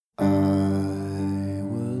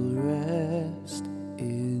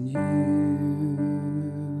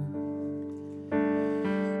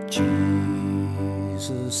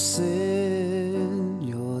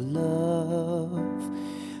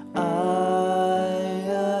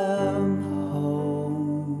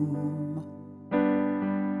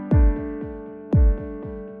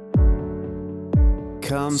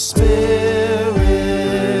Come Spirit,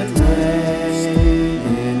 reign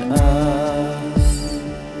in us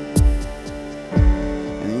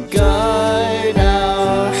and guide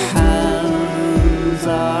our hands,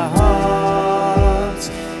 our hearts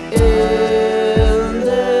in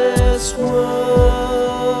this world.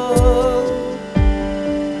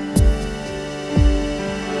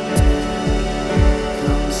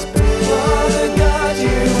 Come Spirit, Father God,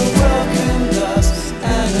 you welcomed us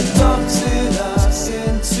and adopted us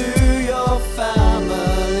into your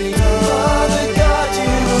family. Father God,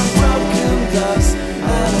 you welcomed us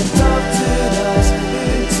and adopted us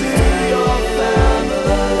into your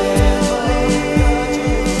family. Father God,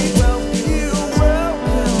 you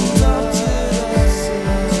welcomed us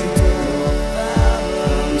into your family.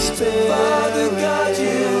 Father God,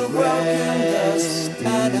 you welcomed us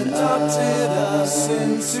and adopted us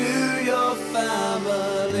into your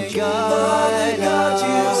family. Father God,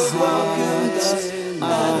 you welcomed us and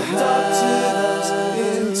adopted us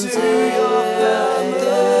into your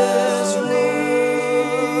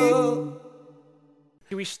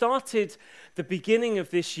family. We started the beginning of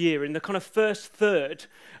this year, in the kind of first third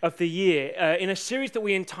of the year, in a series that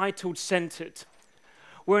we entitled Centered,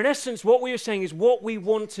 where in essence what we were saying is what we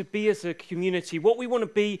want to be as a community, what we want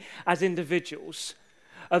to be as individuals,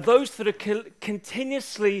 are those that are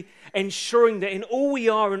continuously ensuring that in all we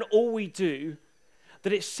are and all we do,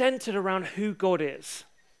 that it's centered around who God is.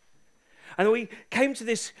 And we came to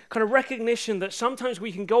this kind of recognition that sometimes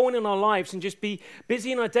we can go on in our lives and just be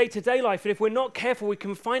busy in our day-to-day life, and if we're not careful, we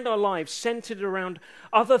can find our lives centered around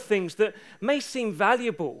other things that may seem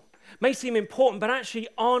valuable, may seem important, but actually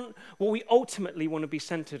aren't what we ultimately want to be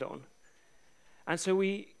centered on. And so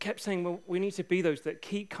we kept saying, well, we need to be those that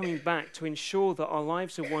keep coming back to ensure that our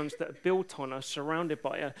lives are ones that are built on, are surrounded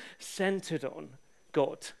by, are centered on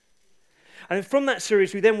God. And from that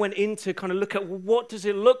series, we then went in to kind of look at, well, what does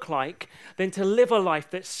it look like then to live a life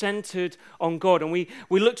that's centered on God? And we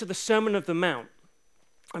looked at the Sermon of the Mount,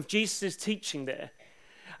 of Jesus' teaching there,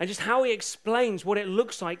 and just how he explains what it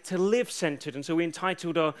looks like to live centered. And so we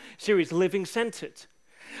entitled our series, Living Centered.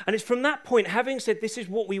 And it's from that point, having said this is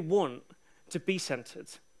what we want to be centered,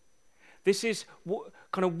 this is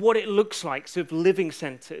kind of what it looks like, sort of living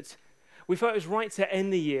centered, we felt it was right to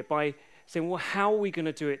end the year by saying, well, how are we going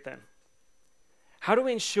to do it then? How do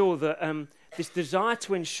we ensure that this desire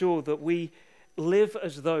to ensure that we live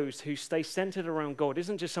as those who stay centered around God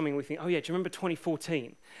isn't just something we think, oh yeah, do you remember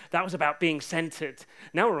 2014? That was about being centered.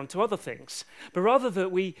 Now we're on to other things. But rather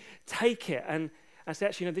that we take it and say,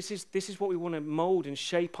 actually, no, this is what we want to mold and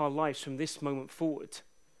shape our lives from this moment forward.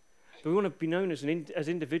 But we want to be known as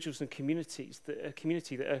individuals and communities, a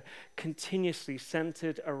community that are continuously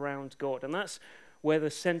centered around God. And that's where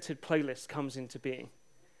the centered playlist comes into being.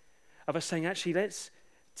 Of us saying, actually, let's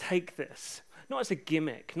take this, not as a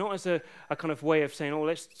gimmick, not as a kind of way of saying, oh,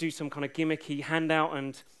 let's do some kind of gimmicky handout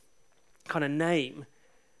and kind of name,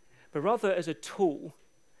 but rather as a tool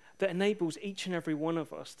that enables each and every one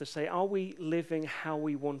of us to say, are we living how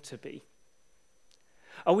we want to be?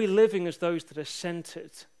 Are we living as those that are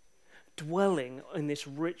centered, dwelling in this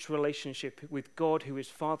rich relationship with God who is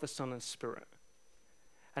Father, Son, and Spirit?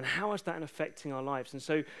 And how is that affecting our lives? And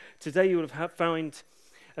so today you would have found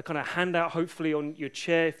a kind of handout, hopefully, on your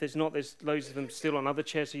chair. If there's not, there's loads of them still on other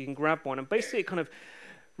chairs, so you can grab one. And basically, it kind of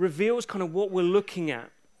reveals kind of what we're looking at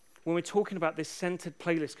when we're talking about this centered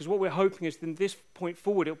playlist. Because what we're hoping is, from this point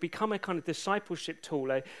forward, it'll become a kind of discipleship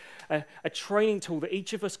tool, a training tool that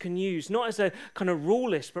each of us can use, not as a kind of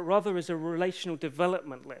rule list, but rather as a relational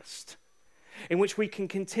development list, in which we can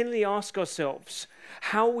continually ask ourselves,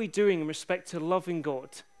 how are we doing in respect to loving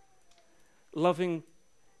God, loving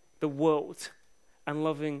the world, and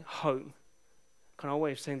loving home? Kind of our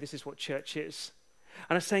way of saying this is what church is.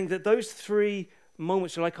 And I'm saying that those three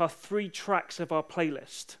moments are like our three tracks of our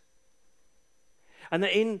playlist. And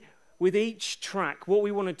that with each track, what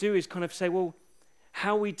we want to do is kind of say, well,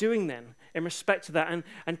 how are we doing then in respect to that?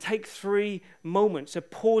 And take three moments, a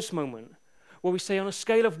pause moment, where we say on a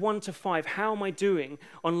scale of 1 to 5, how am I doing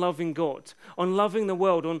on loving God, on loving the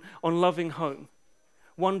world, on loving home?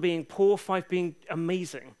 1 being poor, 5 being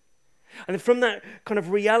amazing. And then from that kind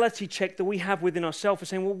of reality check that we have within ourselves, we're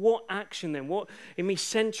saying, well, what action then? What, in me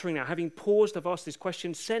centering now, having paused, I've asked this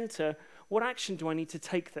question, center, what action do I need to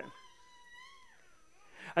take then?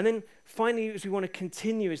 And then finally, as we want to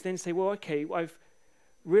continue, is then say, well, okay, I've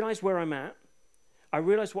realized where I'm at. I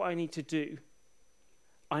realize what I need to do.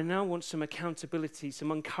 I now want some accountability,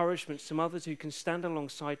 some encouragement, some others who can stand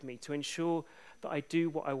alongside me to ensure that I do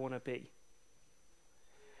what I want to be.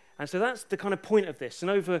 And so that's the kind of point of this.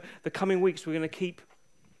 And over the coming weeks, we're going to keep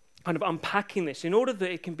kind of unpacking this in order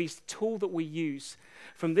that it can be a tool that we use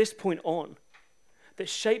from this point on that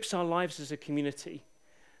shapes our lives as a community,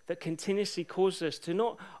 that continuously causes us to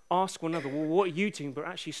not ask one another, well, what are you doing? But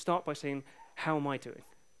actually start by saying, how am I doing?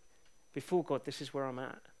 Before God, this is where I'm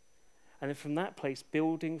at. And then from that place,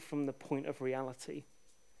 building from the point of reality.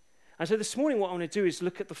 And so this morning, what I want to do is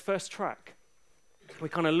look at the first track. We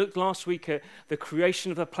kind of looked last week at the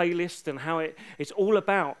creation of the playlist and how it's all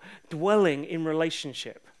about dwelling in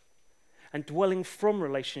relationship and dwelling from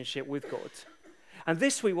relationship with God. And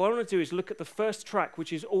this week, what I want to do is look at the first track,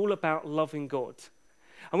 which is all about loving God.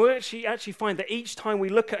 And we'll actually find that each time we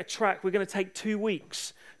look at a track, we're going to take 2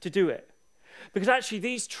 weeks to do it. Because actually,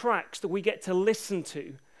 these tracks that we get to listen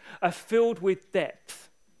to are filled with depth.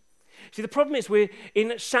 See, the problem is we're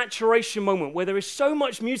in a saturation moment where there is so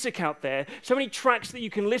much music out there, so many tracks that you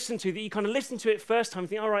can listen to, that you kind of listen to it first time and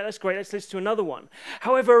think, all right, that's great, let's listen to another one.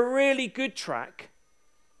 However, a really good track,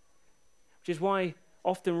 which is why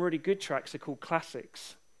often really good tracks are called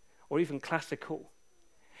classics or even classical,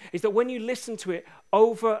 is that when you listen to it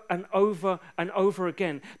over and over and over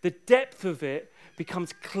again, the depth of it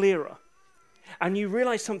becomes clearer. And you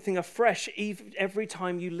realize something afresh every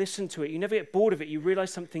time you listen to it. You never get bored of it. You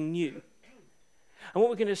realize something new. And what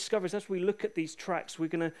we're going to discover is as we look at these tracks, we're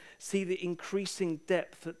going to see the increasing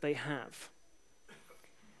depth that they have.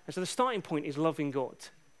 And so the starting point is loving God.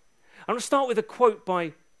 I'm going to start with a quote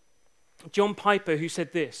by John Piper, who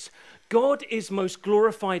said this: God is most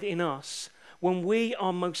glorified in us when we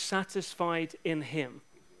are most satisfied in him.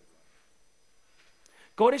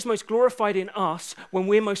 God is most glorified in us when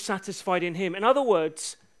we're most satisfied in him. In other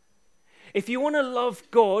words, if you want to love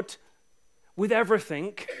God with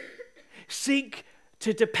everything, seek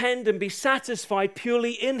to depend and be satisfied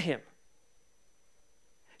purely in him.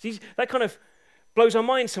 See, that kind of blows our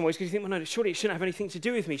mind some ways because you think, well, no, surely it shouldn't have anything to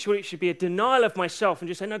do with me. Surely it should be a denial of myself and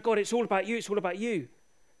just say, no, God, it's all about you. It's all about you.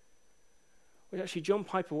 Well, actually, John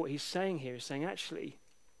Piper, what he's saying here is saying, actually,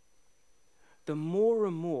 the more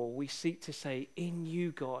and more we seek to say, in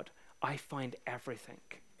you, God, I find everything.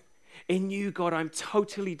 In you, God, I'm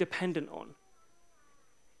totally dependent on.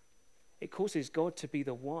 It causes God to be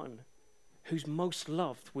the one who's most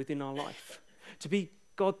loved within our life. To be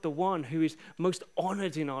God the one who is most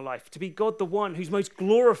honored in our life. To be God the one who's most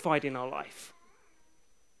glorified in our life.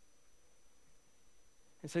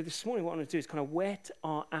 And so this morning what I want to do is kind of whet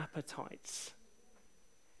our appetites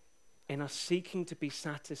in us seeking to be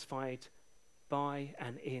satisfied by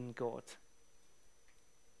and in God.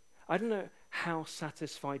 I don't know how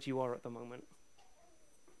satisfied you are at the moment.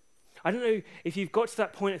 I don't know if you've got to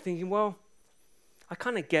that point of thinking, well, I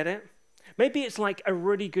kind of get it. Maybe it's like a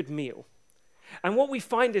really good meal. And what we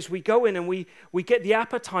find is we go in and we get the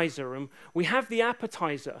appetizer and we have the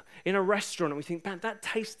appetizer in a restaurant and we think, man, that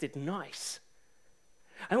tasted nice.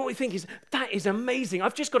 And what we think is, that is amazing.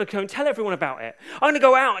 I've just got to go and tell everyone about it. I'm going to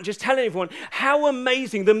go out and just tell everyone how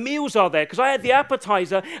amazing the meals are there because I had the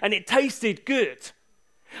appetizer and it tasted good.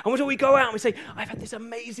 And when we go out and we say, I've had this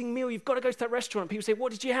amazing meal, you've got to go to that restaurant. People say,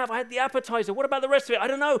 what did you have? I had the appetizer. What about the rest of it? I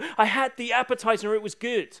don't know. I had the appetizer, it was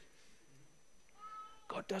good.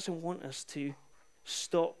 God doesn't want us to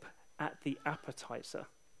stop at the appetizer.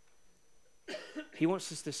 He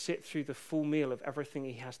wants us to sit through the full meal of everything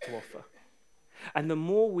he has to offer. And the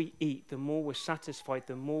more we eat, the more we're satisfied,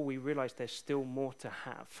 the more we realize there's still more to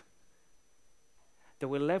have. That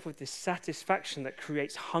we're left with this satisfaction that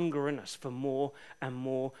creates hunger in us for more and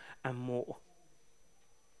more and more.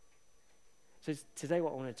 So today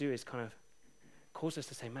what I want to do is kind of cause us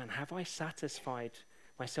to say, man, have I satisfied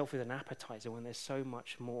myself with an appetizer when there's so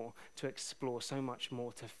much more to explore, so much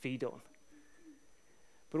more to feed on?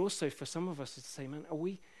 But also for some of us to say, man, are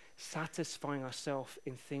we satisfying ourselves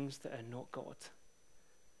in things that are not God?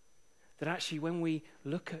 That actually when we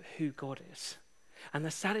look at who God is and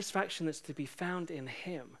the satisfaction that's to be found in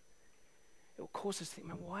him, it will cause us to think,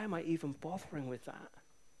 man, why am I even bothering with that?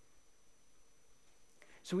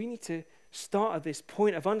 So we need to start at this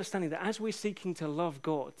point of understanding that as we're seeking to love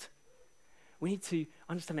God, we need to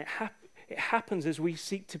understand it happens as we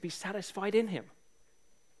seek to be satisfied in him.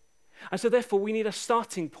 And so therefore we need a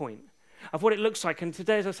starting point of what it looks like. And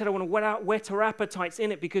today, as I said, I want to whet our appetites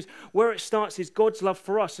in it because where it starts is God's love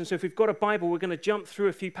for us. And so if we've got a Bible, we're going to jump through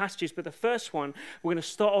a few passages. But the first one we're going to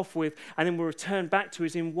start off with and then we'll return back to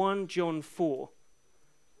is in 1 John 4.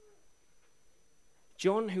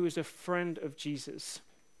 John, who was a friend of Jesus,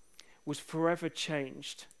 was forever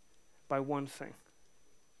changed by one thing: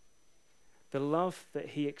 the love that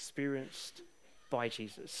he experienced by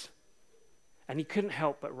Jesus. And he couldn't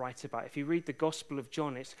help but write about it. If you read the Gospel of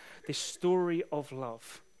John, it's this story of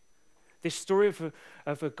love This story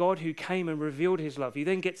of a God who came and revealed his love. You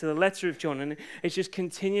then get to the letter of John, and it's just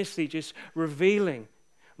continuously just revealing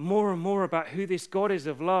more and more about who this God is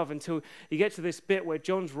of love, until you get to this bit where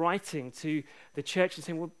John's writing to the church and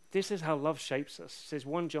saying, well, this is how love shapes us. It says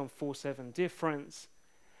 1 John 4:7, "Dear friends,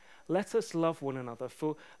 let us love one another,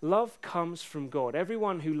 for love comes from God.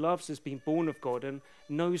 Everyone who loves has been born of God and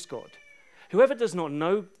knows God. Whoever does not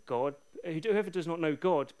know God,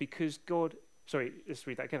 because God..." Sorry, let's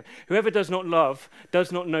read that again. "Whoever does not love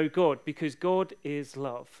does not know God, because God is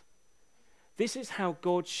love. This is how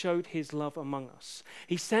God showed his love among us.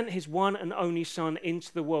 He sent his one and only Son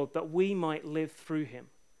into the world that we might live through him.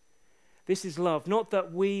 This is love, not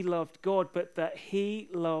that we loved God, but that he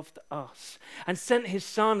loved us and sent his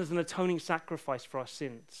Son as an atoning sacrifice for our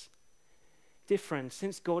sins. Dear friends,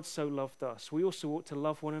 since God so loved us, we also ought to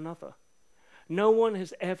love one another. No one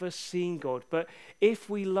has ever seen God, but if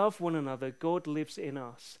we love one another, God lives in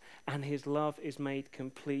us, and his love is made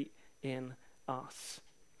complete in us."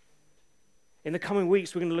 In the coming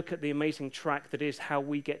weeks, we're going to look at the amazing track that is how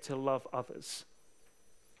we get to love others.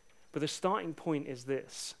 But the starting point is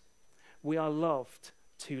this: we are loved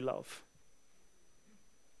to love.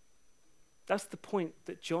 That's the point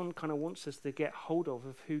that John kind of wants us to get hold of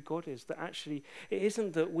who God is. That actually, it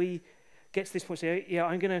isn't that we get to this point and say, yeah,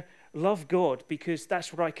 I'm going to love God because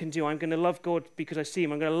that's what I can do. I'm going to love God because I see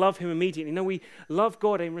him. I'm going to love him immediately. No, we love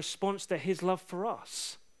God in response to his love for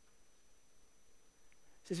us.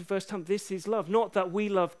 This is the first time. This is love. Not that we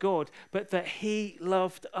love God, but that he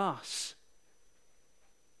loved us.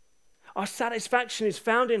 Our satisfaction is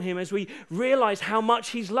found in him as we realize how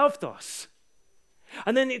much he's loved us.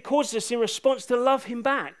 And then it causes us in response to love him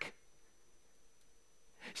back.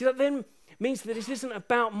 See, that then means that this isn't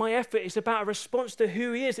about my effort. It's about a response to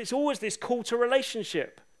who he is. It's always this call to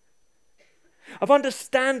relationship, of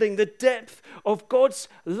understanding the depth of God's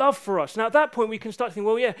love for us. Now, at that point, we can start to think,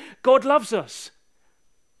 well, yeah, God loves us.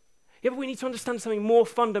 Yeah, but we need to understand something more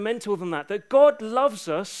fundamental than that God loves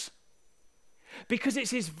us because it's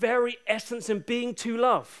his very essence and being to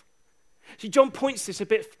love. See, John points this a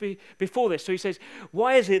bit before this. So he says,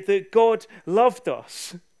 why is it that God loved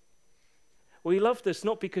us? Well, he loved us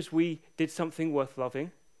not because we did something worth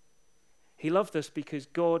loving. He loved us because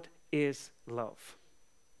God is love.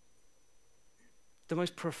 The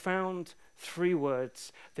most profound 3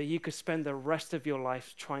 words that you could spend the rest of your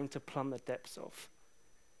life trying to plumb the depths of.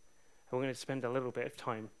 And we're going to spend a little bit of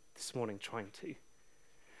time this morning trying to.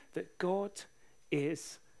 That God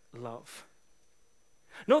is love.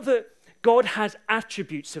 Not that God has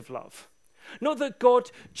attributes of love. Not that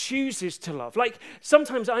God chooses to love. Like,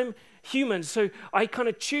 sometimes I'm human, so I kind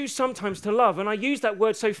of choose sometimes to love, and I use that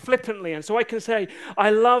word so flippantly, and so I can say, I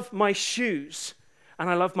love my shoes, and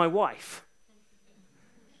I love my wife.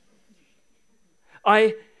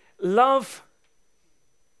 I love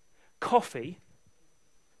coffee,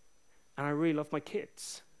 and I really love my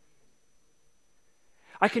kids.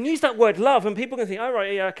 I can use that word love, and people can think, oh,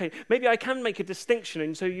 right, yeah, okay, maybe I can make a distinction,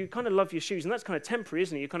 and so you kind of love your shoes, and that's kind of temporary,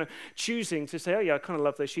 isn't it? You're kind of choosing to say, oh, yeah, I kind of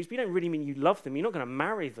love those shoes, but you don't really mean you love them. You're not going to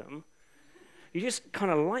marry them. You just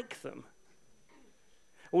kind of like them.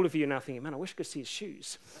 All of you are now thinking, man, I wish I could see his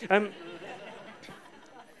shoes. But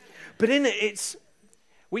in it,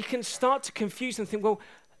 we can start to confuse and think, well,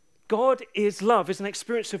 God is love, is an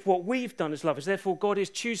experience of what we've done as lovers. Therefore, God is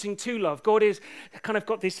choosing to love. God is kind of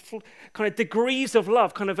got this kind of degrees of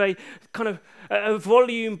love, kind of a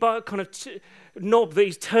volume, but kind of knob that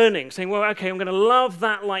he's turning, saying, well, okay, I'm going to love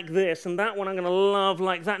that like this, and that one I'm going to love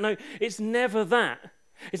like that. No, it's never that.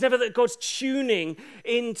 It's never that God's tuning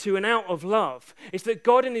into and out of love. It's that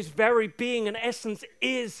God in his very being and essence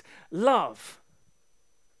is love.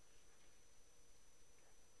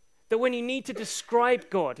 That when you need to describe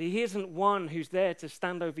God, he isn't one who's there to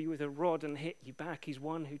stand over you with a rod and hit you back. He's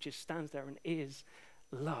one who just stands there and is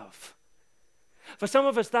love. For some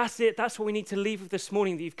of us, that's it. That's what we need to leave with this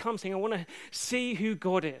morning, that you've come saying, I want to see who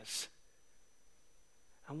God is.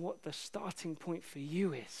 And what the starting point for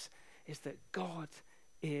you is that God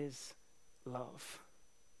is love.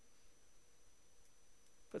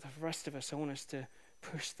 But the rest of us, I want us to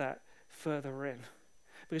push that further in.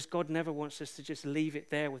 Because God never wants us to just leave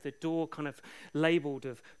it there with the door kind of labeled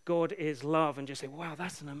of God is love and just say, wow,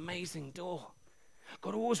 that's an amazing door.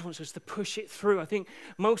 God always wants us to push it through. I think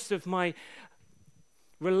most of my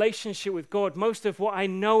relationship with God, most of what I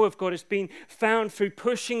know of God has been found through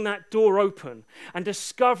pushing that door open and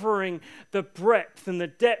discovering the breadth and the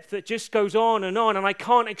depth that just goes on, and I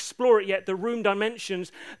can't explore it yet, the room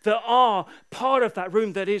dimensions that are part of that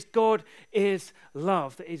room, that is God is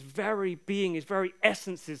love, that his very being, his very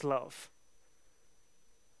essence is love.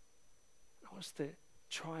 I want us to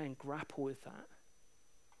try and grapple with that.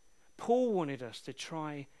 Paul wanted us to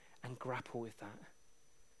try and grapple with that.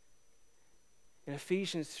 In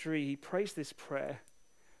Ephesians 3, he prays this prayer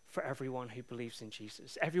for everyone who believes in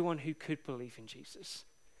Jesus, everyone who could believe in Jesus.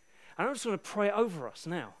 And I just want to pray over us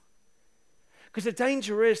now. Because the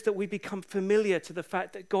danger is that we become familiar to the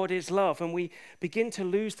fact that God is love, and we begin to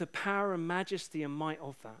lose the power and majesty and might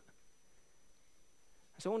of that.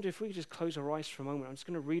 So I wonder if we could just close our eyes for a moment. I'm just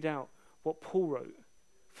going to read out what Paul wrote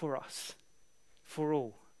for us, for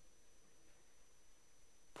all.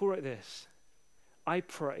 Paul wrote this: I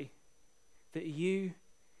pray that you,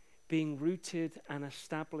 being rooted and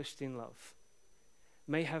established in love,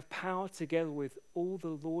 may have power together with all the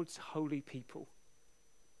Lord's holy people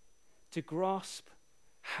to grasp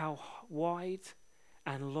how wide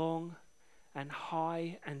and long and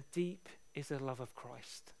high and deep is the love of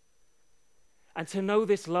Christ, and to know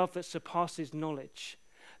this love that surpasses knowledge,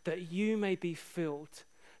 that you may be filled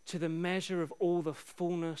to the measure of all the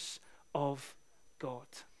fullness of God.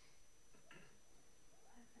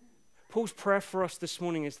 Paul's prayer for us this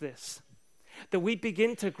morning is this: that we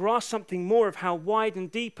begin to grasp something more of how wide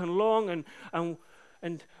and deep and long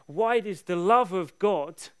and wide is the love of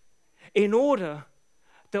God, in order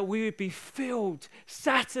that we would be filled,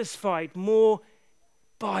 satisfied more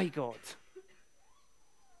by God.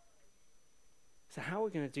 So how are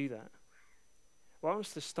we going to do that? Well, I want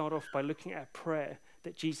us to start off by looking at a prayer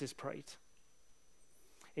that Jesus prayed.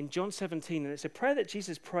 In John 17, and it's a prayer that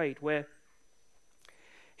Jesus prayed where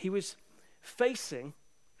he was facing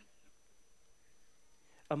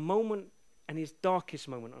a moment, and his darkest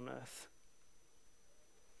moment on earth,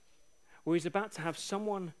 where he's about to have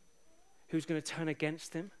someone who's going to turn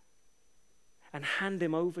against him and hand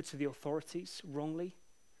him over to the authorities wrongly.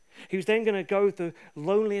 He was then going to go the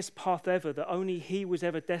loneliest path ever that only he was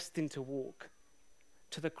ever destined to walk,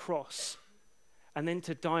 to the cross, and then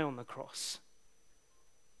to die on the cross.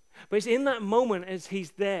 But it's in that moment, as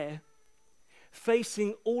he's there,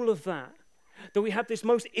 facing all of that, that we have this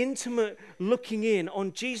most intimate looking in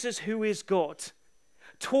on Jesus, who is God,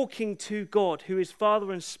 talking to God, who is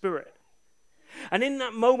Father and Spirit. And in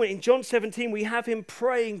that moment, in John 17, we have him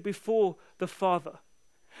praying before the Father,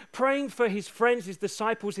 praying for his friends, his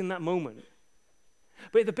disciples in that moment.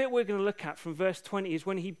 But the bit we're going to look at from verse 20 is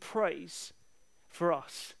when he prays for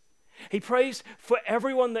us. He prays for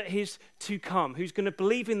everyone that is to come, who's going to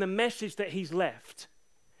believe in the message that he's left,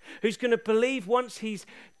 who's going to believe once he's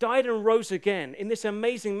died and rose again in this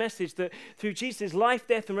amazing message that through Jesus' life,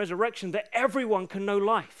 death, and resurrection, that everyone can know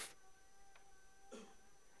life.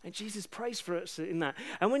 And Jesus prays for us in that.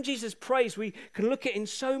 And when Jesus prays, we can look at it in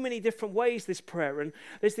so many different ways, this prayer. And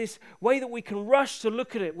there's this way that we can rush to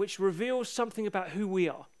look at it, which reveals something about who we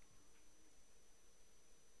are.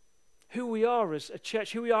 Who we are as a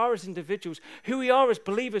church, who we are as individuals, who we are as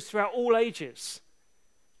believers throughout all ages.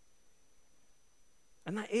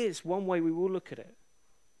 And that is one way we will look at it.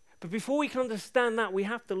 But before we can understand that, we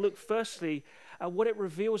have to look firstly at what it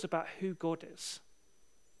reveals about who God is.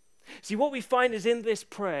 See, what we find is in this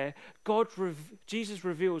prayer, Jesus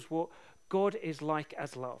reveals what God is like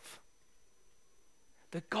as love.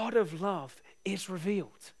 The God of love is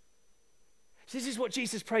revealed. So this is what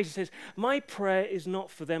Jesus prays. He says, my prayer is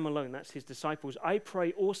not for them alone, that's his disciples. I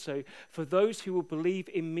pray also for those who will believe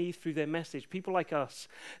in me through their message, people like us,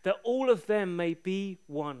 that all of them may be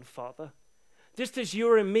one, Father. Just as you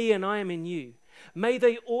are in me and I am in you, may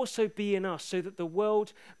they also be in us, so that the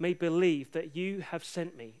world may believe that you have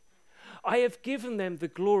sent me. I have given them the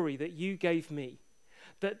glory that you gave me,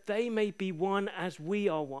 that they may be one as we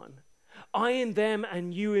are one. I in them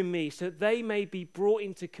and you in me, so that they may be brought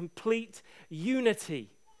into complete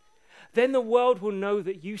unity. Then the world will know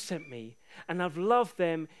that you sent me and have loved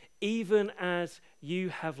them even as you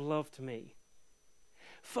have loved me.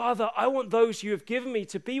 Father, I want those you have given me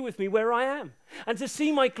to be with me where I am and to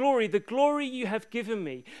see my glory, the glory you have given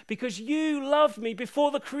me, because you loved me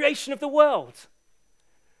before the creation of the world.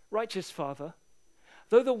 Righteous Father,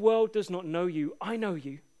 though the world does not know you, I know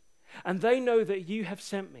you, and they know that you have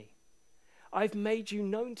sent me. I've made you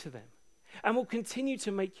known to them and will continue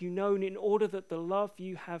to make you known, in order that the love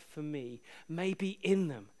you have for me may be in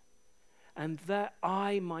them and that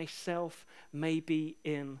I myself may be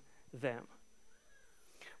in them.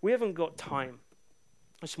 We haven't got time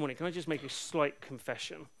this morning. Can I just make a slight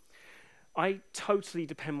confession? I totally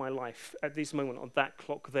depend my life at this moment on that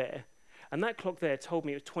clock there. And that clock there told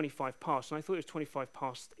me it was 25 past, and I thought it was 25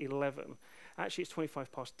 past 11. Actually, it's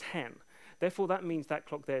 25 past 10. Therefore, that means that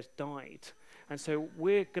clock there's died. And so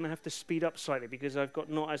we're going to have to speed up slightly because I've got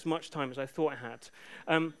not as much time as I thought I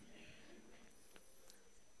had.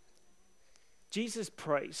 Jesus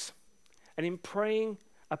prays, And in praying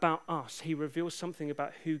about us, he reveals something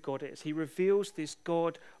about who God is. He reveals this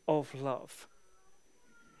God of love.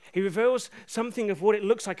 He reveals something of what it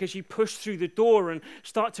looks like as you push through the door and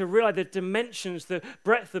start to realize the dimensions, the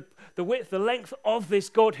breadth, the width, the length of this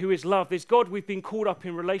God who is love, this God we've been called up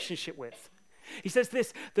in relationship with. He says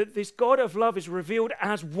this, that this God of love is revealed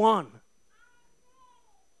as one.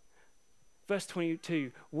 Verse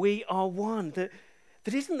 22, we are one. That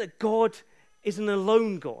isn't that God is an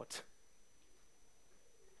alone God.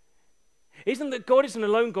 Isn't that God is an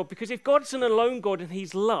alone God? Because if God's an alone God and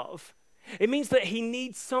he's love, it means that he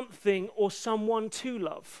needs something or someone to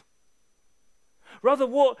love. Rather,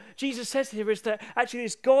 what Jesus says here is that actually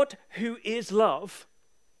this God who is love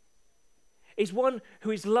is one who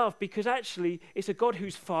is love because actually it's a God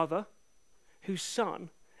who's Father, who's Son,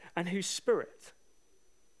 and who's Spirit.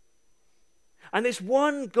 And this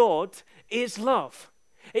one God is love.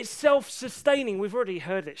 It's self-sustaining. We've already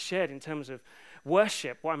heard it shared in terms of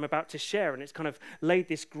worship, what I'm about to share, and it's kind of laid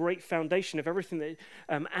this great foundation of everything that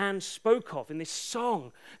Anne spoke of in this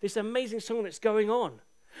song, this amazing song that's going on,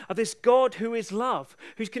 of this God who is love,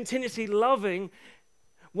 who's continuously loving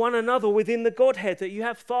one another within the Godhead, that you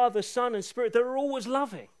have Father, Son, and Spirit that are always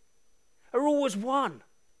loving, are always one.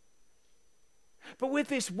 But with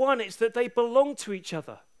this one, it's that they belong to each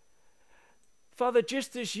other. Father,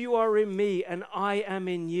 just as you are in me and I am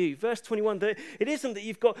in you. Verse 21, that it isn't that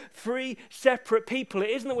you've got three separate people. It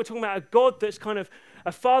isn't that we're talking about a God that's kind of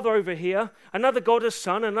a father over here, another God, a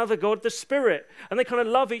son, another God, the Spirit. And they kind of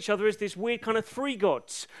love each other as this weird kind of three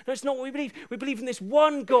gods. No, it's not what we believe. We believe in this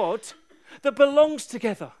one God that belongs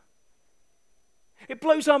together. It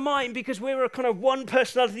blows our mind because we're a kind of one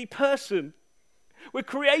personality person. We're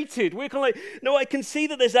created. We're kind of like, no, I can see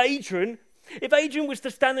that there's Adrian. If Adrian was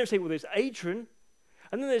to stand there and say, well, there's Adrian,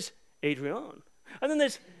 and then there's Adrian, and then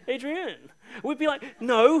there's Adrian, we'd be like,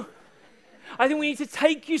 no, I think we need to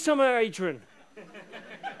take you somewhere, Adrian.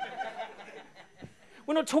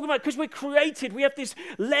 We're not talking about, because we're created, we have this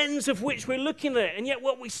lens of which we're looking at, and yet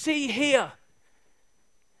what we see here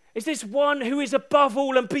is this one who is above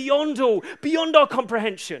all and beyond all, beyond our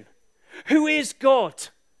comprehension, who is God,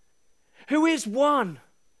 who is one,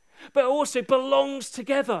 but also belongs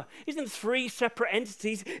together. Isn't three separate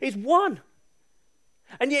entities, it's one.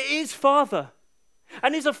 And yet is Father.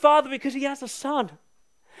 And is a Father because he has a Son.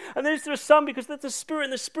 And there's a Son because there's a Spirit,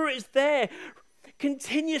 and the Spirit is there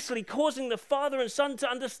continuously causing the Father and Son to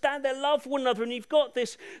understand their love for one another. And you've got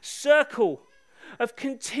this circle of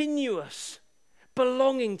continuous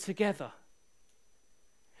belonging together.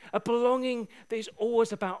 A belonging that is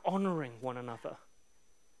always about honoring one another.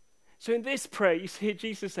 So in this prayer, you hear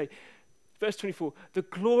Jesus say, verse 24, the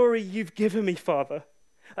glory you've given me, Father.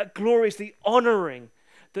 That glory is the honoring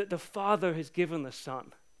that the Father has given the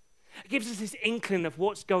Son. It gives us this inkling of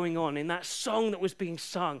what's going on in that song that was being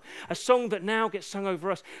sung, a song that now gets sung over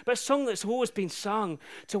us, but a song that's always been sung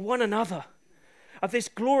to one another, of this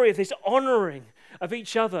glory, of this honoring of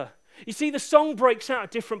each other. You see, the song breaks out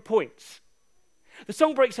at different points. The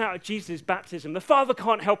song breaks out at Jesus' baptism. The Father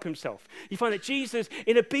can't help himself. You find that Jesus,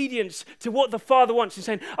 in obedience to what the Father wants, is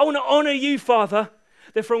saying, I want to honor you, Father,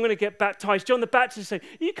 therefore I'm going to get baptized. John the Baptist is saying,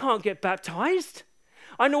 you can't get baptized.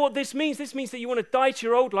 I know what this means. This means that you want to die to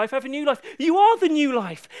your old life, have a new life. You are the new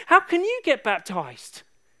life. How can you get baptized?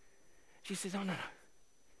 Jesus says, oh, no.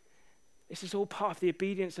 This is all part of the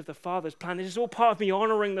obedience of the Father's plan. This is all part of me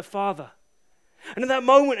honoring the Father. And in that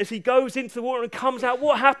moment, as he goes into the water and comes out,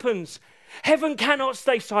 what happens? Heaven cannot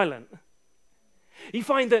stay silent. You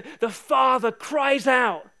find that the Father cries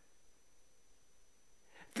out,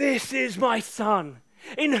 this is my Son,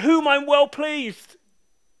 in whom I'm well pleased.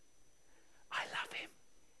 I love him.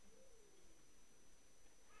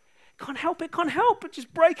 Can't help but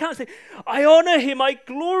just break out and say, I honor him, I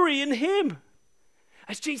glory in him.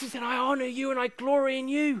 As Jesus said, I honor you and I glory in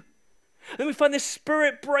you. Then we find the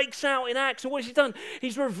Spirit breaks out in Acts. And what has he done?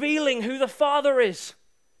 He's revealing who the Father is.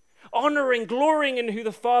 Honoring, glorying in who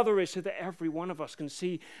the Father is, so that every one of us can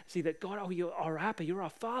see that God, oh, you're our Abba, you're our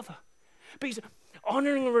Father. But he's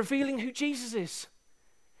honoring and revealing who Jesus is.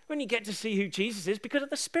 When you get to see who Jesus is because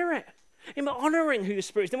of the Spirit. Him honoring who the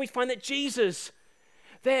Spirit is. Then we find that Jesus,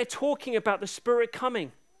 they're talking about the Spirit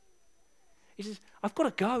coming. He says, I've got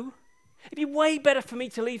to go. It'd be way better for me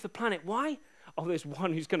to leave the planet. Why? Oh, there's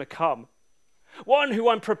one who's going to come. One who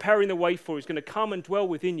I'm preparing the way for, who's going to come and dwell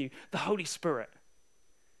within you, the Holy Spirit.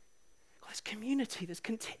 There's community that's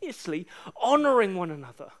continuously honoring one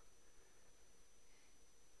another.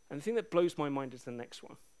 And the thing that blows my mind is the next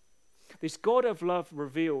one. This God of love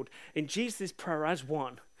revealed in Jesus' prayer as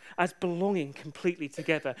one. as belonging completely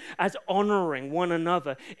together, as honoring one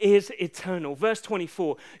another is eternal. Verse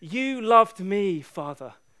 24, you loved me,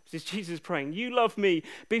 Father. This is Jesus praying. You loved me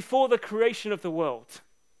before the creation of the world.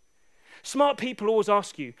 Smart people always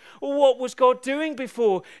ask you, well, what was God doing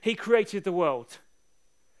before he created the world?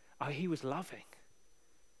 Oh, he was loving.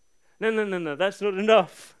 No, that's not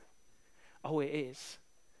enough. Oh, it is.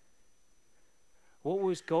 What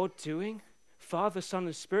was God doing? Father, Son,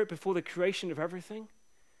 and Spirit before the creation of everything?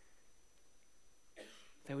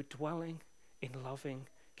 They were dwelling in loving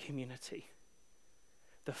community.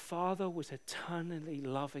 The Father was eternally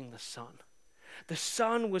loving the Son. The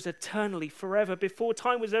Son was eternally, forever, before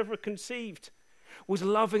time was ever conceived, was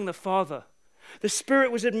loving the Father. The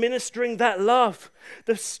Spirit was administering that love.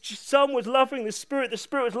 The Son was loving the Spirit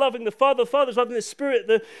was loving the Father was loving the Spirit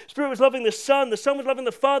was loving the Son was loving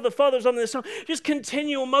the Father was loving the Son. Just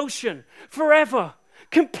continual motion, forever,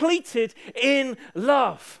 completed in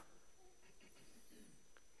love.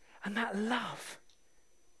 And that love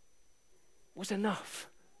was enough.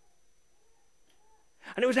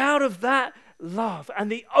 And it was out of that love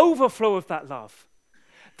and the overflow of that love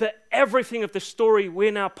that everything of the story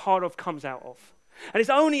we're now part of comes out of. And it's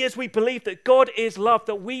only as we believe that God is love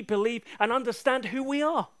that we believe and understand who we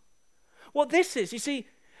are. What this is, you see,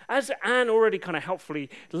 as Anne already kind of helpfully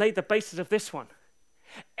laid the basis of this one,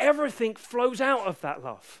 everything flows out of that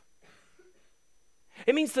love.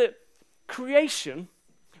 It means that creation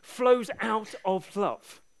flows out of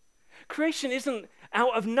love. Creation isn't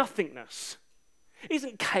out of nothingness. It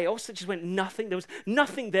isn't chaos that just went nothing. There was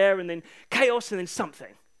nothing there and then chaos and then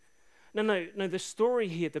something. No, the story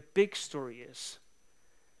here, the big story is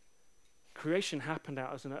creation happened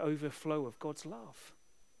out as an overflow of God's love.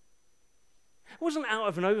 It wasn't out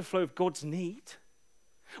of an overflow of God's need.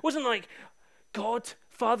 It wasn't like God,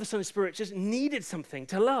 Father, Son, and Spirit just needed something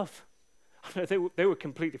to love. No, they were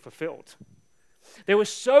completely fulfilled. They were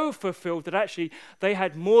so fulfilled that actually they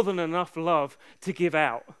had more than enough love to give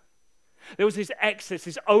out. There was this excess,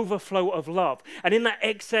 this overflow of love. And in that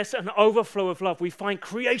excess and overflow of love, we find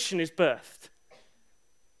creation is birthed.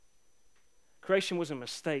 Creation was a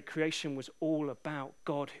mistake. Creation was all about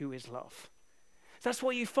God who is love. That's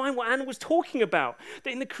what you find what Anna was talking about.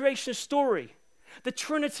 That in the creation story, the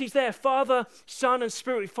Trinity's there, Father, Son, and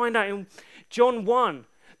Spirit. We find out in John 1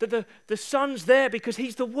 that the Son's there because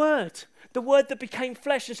he's the Word that became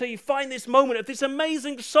flesh. And so you find this moment of this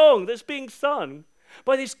amazing song that's being sung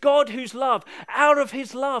by this God who's love, out of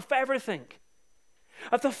his love for everything.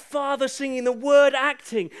 Of the Father singing, the Word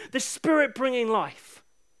acting, the Spirit bringing life.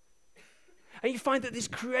 And you find that this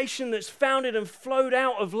creation that's founded and flowed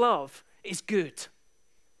out of love is good.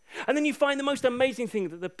 And then you find the most amazing thing,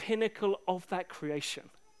 that the pinnacle of that creation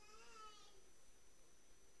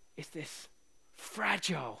is this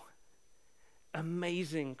fragile,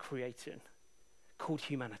 amazing creation called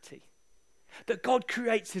humanity. That God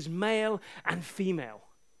creates as male and female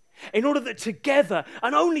in order that together,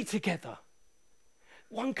 and only together,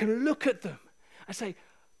 one can look at them and say,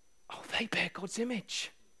 oh, they bear God's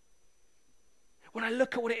image. When I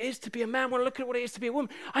look at what it is to be a man, when I look at what it is to be a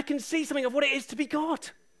woman, I can see something of what it is to be God.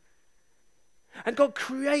 And God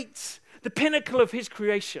creates the pinnacle of his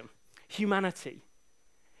creation, humanity,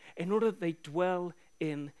 in order that they dwell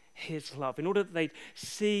in his love, in order that they'd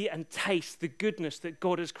see and taste the goodness that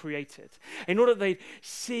God has created, in order that they'd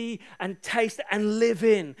see and taste and live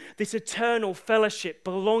in this eternal fellowship,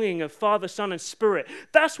 belonging of Father, Son, and Spirit.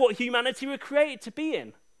 That's what humanity were created to be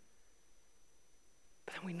in.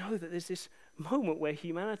 But then we know that there's this moment where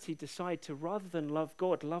humanity decide to, rather than love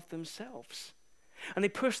God, love themselves. And they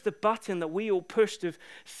push the button that we all pushed of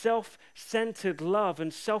self-centered love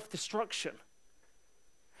and self-destruction.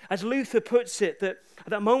 As Luther puts it, that at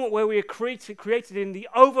that moment where we are created in the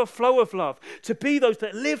overflow of love, to be those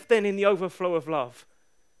that live then in the overflow of love,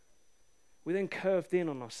 we then curved in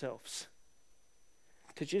on ourselves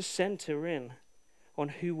to just center in on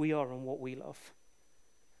who we are and what we love,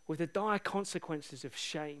 with the dire consequences of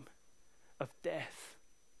shame, of death,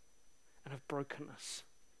 and of brokenness.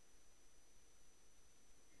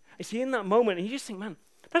 You see, in that moment, and you just think, man,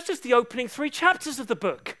 that's just the opening 3 chapters of the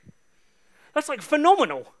book. That's like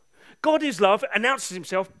phenomenal. God is love, announces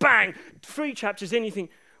himself, bang, 3 chapters in, you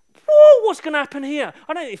think, whoa, what's going to happen here?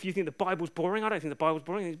 I don't know if you think the Bible's boring. I don't think the Bible's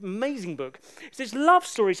boring. It's an amazing book. It's this love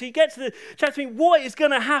story. So you get to the chapter, what is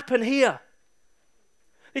going to happen here?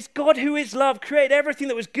 This God who is love created everything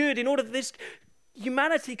that was good in order that this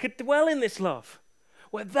humanity could dwell in this love.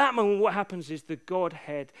 Well, at that moment, what happens is the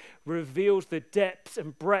Godhead reveals the depth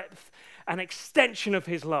and breadth and extension of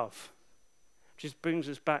his love. Which just brings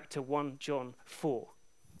us back to 1 John 4.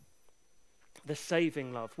 the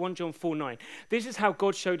saving love. 1 John 4:9. This is how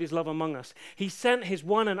God showed his love among us. He sent his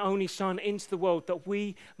one and only Son into the world that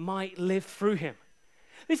we might live through him.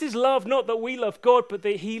 This is love, not that we love God, but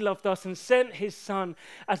that he loved us and sent his Son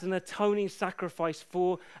as an atoning sacrifice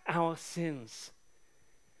for our sins.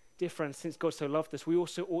 Dear friends, since God so loved us, we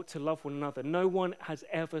also ought to love one another. No one has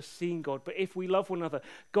ever seen God, but if we love one another,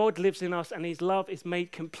 God lives in us and his love is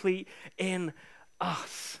made complete in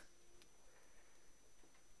us.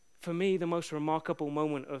 For me, the most remarkable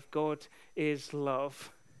moment of God is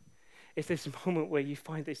love. It's this moment where you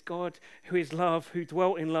find this God who is love, who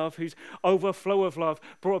dwelt in love, whose overflow of love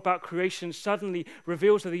brought about creation, suddenly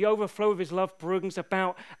reveals that the overflow of his love brings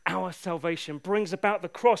about our salvation, brings about the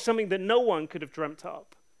cross, something that no one could have dreamt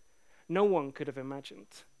up, no one could have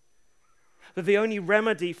imagined. That the only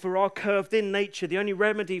remedy for our curved-in nature, the only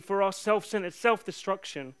remedy for our self-centered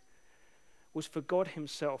self-destruction was for God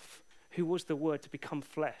himself, who was the Word, to become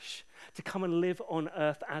flesh, to come and live on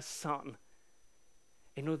earth as Son,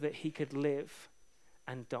 in order that he could live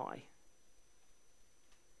and die.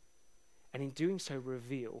 And in doing so,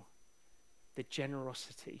 reveal the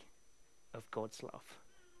generosity of God's love.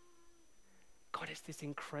 God is this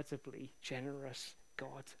incredibly generous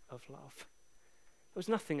God of love. There was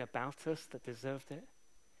nothing about us that deserved it.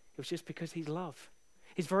 It was just because he's love.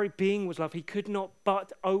 His very being was love. He could not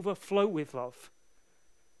but overflow with love.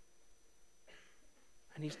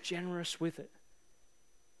 And he's generous with it.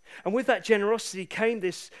 And with that generosity came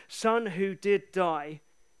this Son who did die,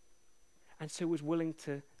 and so was willing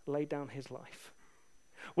to lay down his life.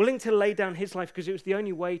 Willing to lay down his life because it was the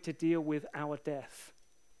only way to deal with our death,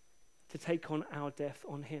 to take on our death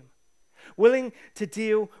on him. Willing to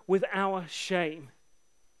deal with our shame,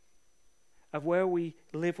 of where we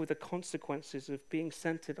live with the consequences of being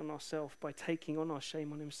centered on ourselves by taking on our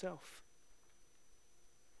shame on himself.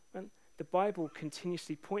 And the Bible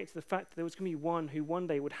continuously points to the fact that there was going to be one who one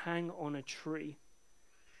day would hang on a tree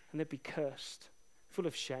and they'd be cursed, full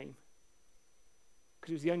of shame,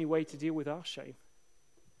 because it was the only way to deal with our shame.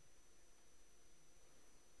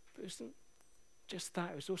 But it wasn't just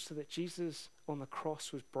that, it was also that Jesus on the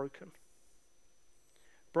cross was broken.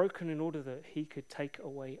 Broken in order that he could take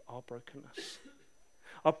away our brokenness.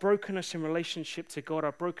 Our brokenness in relationship to God,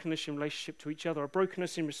 our brokenness in relationship to each other, our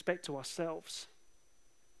brokenness in respect to ourselves.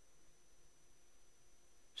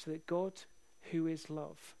 So that God, who is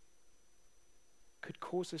love, could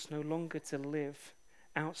cause us no longer to live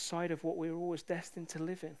outside of what we were always destined to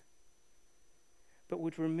live in, but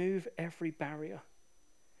would remove every barrier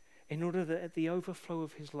in order that at the overflow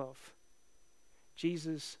of his love,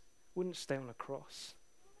 Jesus wouldn't stay on a cross,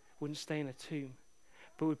 wouldn't stay in a tomb,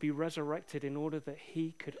 but would be resurrected in order that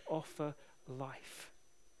he could offer life.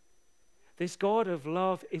 This God of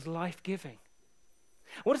love is life-giving.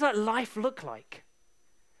 What does that life look like?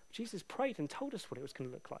 Jesus prayed and told us what it was going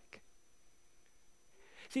to look like.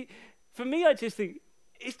 See, for me, I just think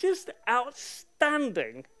it's just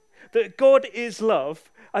outstanding that God is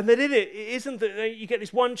love, and that in it isn't that you get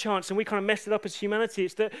this one chance and we kind of mess it up as humanity.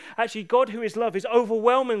 It's that actually God, who is love, is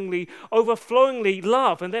overwhelmingly, overflowingly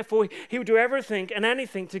love, and therefore he will do everything and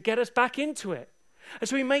anything to get us back into it. And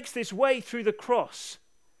so he makes this way through the cross,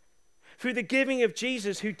 through the giving of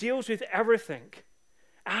Jesus, who deals with everything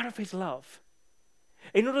out of his love,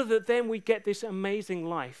 in order that then we get this amazing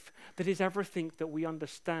life that is everything that we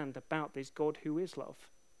understand about this God who is love,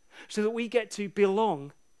 so that we get to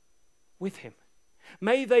belong with him.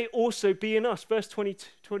 May they also be in us. Verse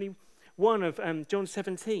 21 of John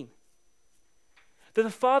 17. That the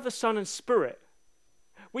Father, Son, and Spirit,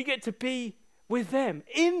 we get to be with them,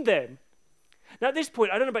 in them. Now at this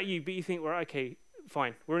point, I don't know about you, but you think, well, okay,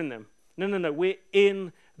 fine, we're in them. No, we're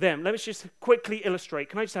in them. Let me just quickly illustrate.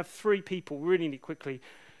 Can I just have three people really quickly?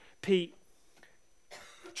 Pete,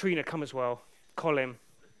 Trina, come as well. Colin.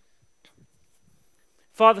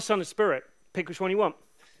 Father, Son, and Spirit. Pick which one you want.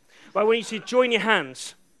 Right, I want you to join your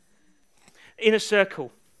hands in a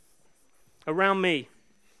circle around me.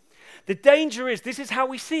 The danger is, this is how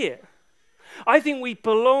we see it. I think we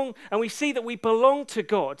belong, and we see that we belong to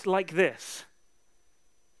God like this,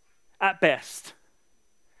 at best.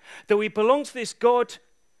 That we belong to this God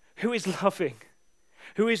who is loving,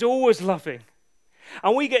 who is always loving.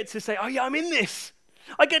 And we get to say, oh yeah, I'm in this.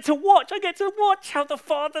 I get to watch how the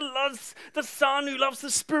Father loves the Son, who loves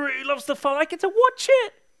the Spirit, who loves the Father. I get to watch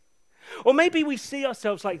it. Or maybe we see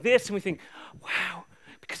ourselves like this and we think, wow,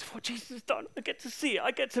 because of what Jesus has done, I get to see it.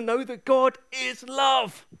 I get to know that God is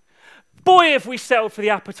love. Boy, if we settled for the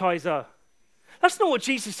appetizer. That's not what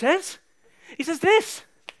Jesus says. He says this,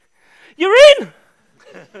 you're in.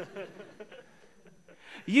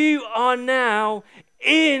 You are now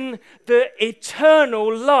in the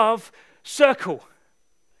eternal love Circle.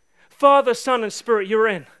 Father, Son, and Spirit, you're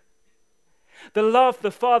in. The love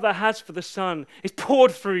the Father has for the Son is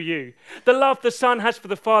poured through you. The love the Son has for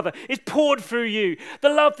the Father is poured through you. The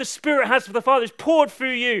love the Spirit has for the Father is poured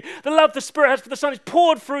through you. The love the Spirit has for the Son is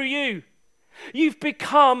poured through you. You've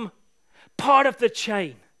become part of the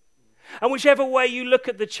chain. And whichever way you look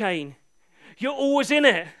at the chain, you're always in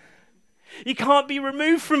it. You can't be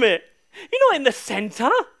removed from it. You're not in the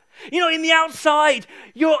center. You're not in the outside.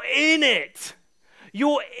 You're in it.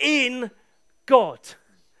 You're in God.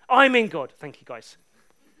 I'm in God. Thank you, guys.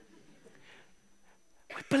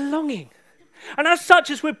 We're belonging. And as such,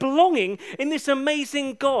 as we're belonging in this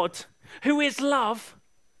amazing God who is love,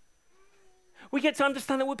 we get to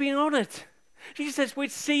understand that we're being honored. Jesus says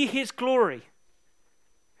we'd see his glory.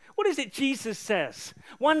 What is it Jesus says?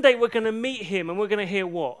 One day we're going to meet him and we're going to hear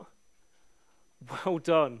what? Well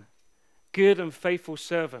done, good and faithful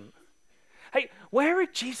servant. Hey, where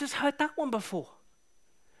had Jesus heard that one before?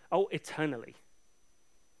 Oh, eternally.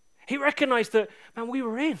 He recognized that, man, we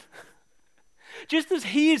were in. Just as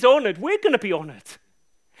he is honored, we're going to be honored.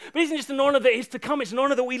 But it isn't just an honor that is to come, it's an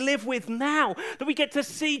honor that we live with now, that we get to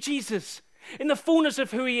see Jesus in the fullness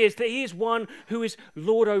of who he is, that he is one who is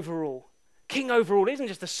Lord over all, King over all. It isn't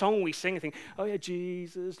just a song we sing and think, oh yeah,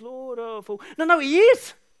 Jesus, Lord of all. No, he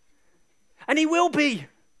is. And he will be.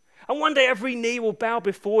 And one day every knee will bow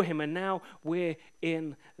before him, and now we're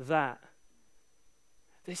in that.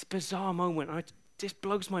 This bizarre moment, just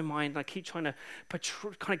blows my mind. I keep trying to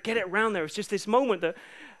kind of get it around there. It's just this moment that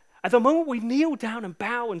at the moment we kneel down and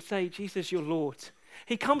bow and say, Jesus, you're Lord,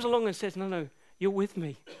 he comes along and says, no, you're with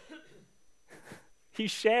me. You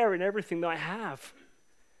share in everything that I have.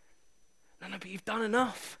 No, but you've done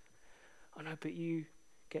enough. Oh, no, but you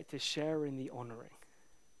get to share in the honoring.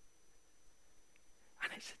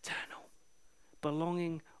 And it's eternal.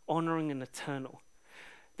 Belonging, honoring, and eternal.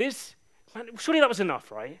 This, man, surely that was enough,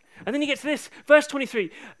 right? And then you get to this, verse 23.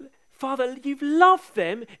 Father, you've loved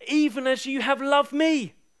them even as you have loved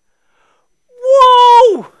me.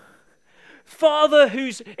 Whoa! Father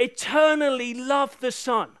who's eternally loved the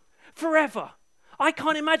Son forever. I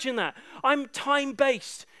can't imagine that. I'm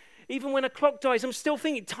time-based. Even when a clock dies, I'm still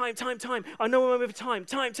thinking, time. I know I'm over time.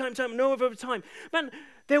 Time. I know I'm over time. Man,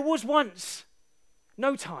 there was once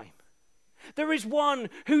no time. There is one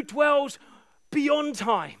who dwells beyond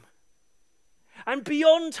time. And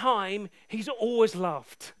beyond time, he's always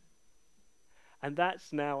loved. And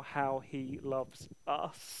that's now how he loves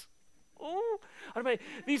us. Oh, I don't know,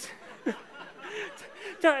 these...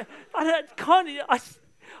 I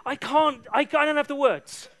don't have the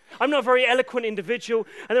words. I'm not a very eloquent individual,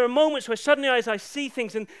 and there are moments where suddenly as I see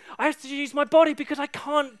things, and I have to use my body because I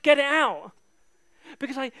can't get it out.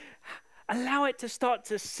 Because I allow it to start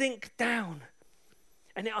to sink down,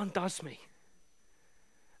 and it undoes me.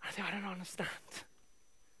 I think, I don't understand.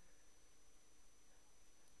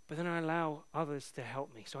 But then I allow others to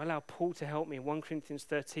help me. So I allow Paul to help me in 1 Corinthians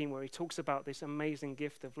 13, where he talks about this amazing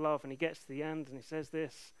gift of love, and he gets to the end, and he says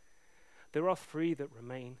this: there are three that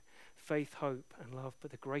remain, faith, hope, and love,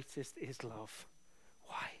 but the greatest is love.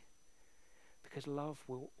 Why? Because love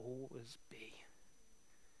will always be.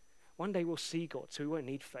 One day we'll see God, so we won't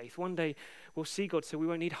need faith. One day we'll see God, so we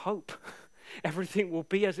won't need hope. Everything will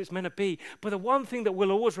be as it's meant to be. But the one thing that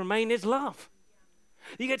will always remain is love.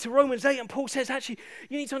 You get to Romans 8, and Paul says, actually,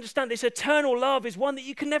 you need to understand this eternal love is one that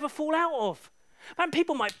you can never fall out of. Man,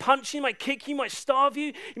 people might punch you, might kick you, might starve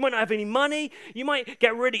you, you might not have any money, you might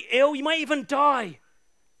get really ill, you might even die.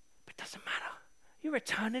 But it doesn't matter. You're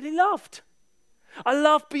eternally loved. A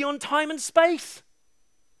love beyond time and space.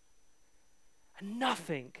 And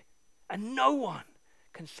nothing and no one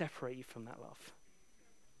can separate you from that love.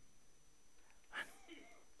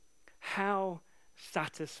 How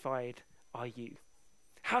satisfied are you?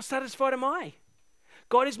 How satisfied am I?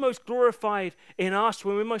 God is most glorified in us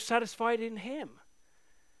when we're most satisfied in him.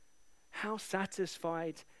 How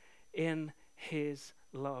satisfied in his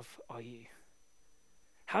love are you?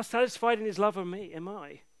 How satisfied in his love am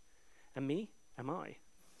I? And me? Am I?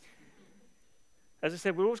 As I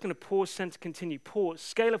said, we're always going to pause, send to continue. Pause.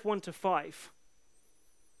 Scale of 1 to 5.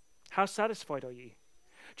 How satisfied are you?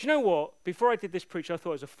 Do you know what? Before I did this preach, I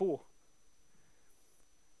thought I was a 4.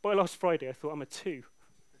 By last Friday, I thought I'm a 2.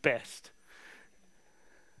 Best.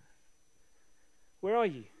 Where are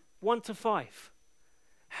you? 1 to 5.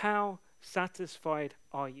 How satisfied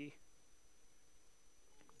are you?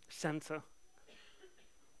 Center.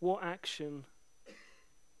 What action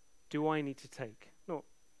do I need to take? Not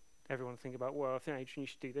everyone think about, well, I think Adrian, you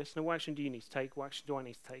should do this. No, what action do you need to take? What action do I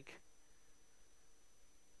need to take?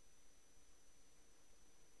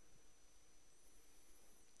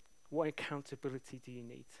 What accountability do you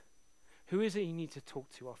need? Who is it you need to talk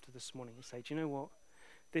to after this morning and say, do you know what?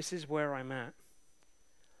 This is where I'm at,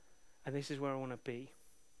 and this is where I want to be.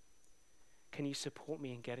 Can you support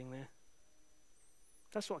me in getting there?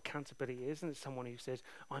 That's what accountability is, isn't it? Someone who says,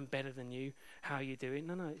 I'm better than you, how are you doing?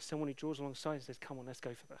 No, it's someone who draws alongside and says, come on, let's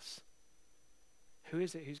go for this. Who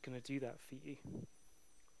is it who's going to do that for you?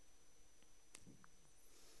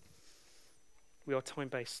 We are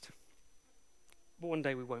time-based, but one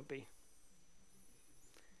day we won't be.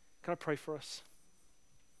 Can I pray for us?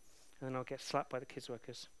 And then I'll get slapped by the kids'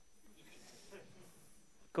 workers.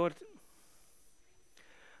 God,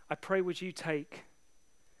 I pray, would you take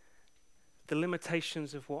the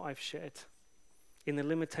limitations of what I've shared, in the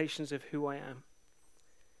limitations of who I am,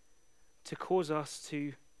 to cause us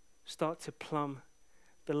to start to plumb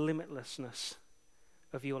the limitlessness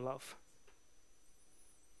of your love.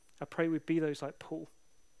 I pray we'd be those like Paul,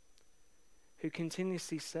 who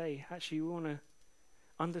continuously say, actually, we want to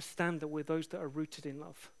understand that we're those that are rooted in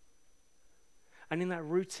love. And in that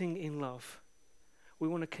rooting in love, we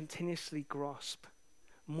want to continuously grasp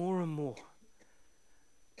more and more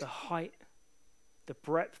the height, the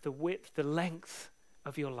breadth, the width, the length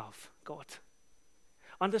of your love, God.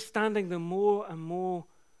 Understanding the more and more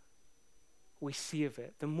we see of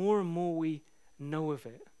it, the more and more we know of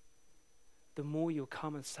it, the more you'll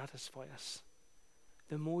come and satisfy us,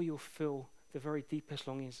 the more you'll fill the very deepest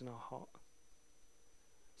longings in our heart.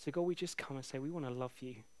 So God, we just come and say, we want to love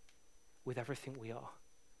you with everything we are,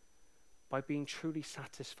 by being truly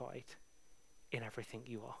satisfied in everything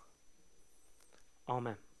you are.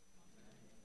 Amen.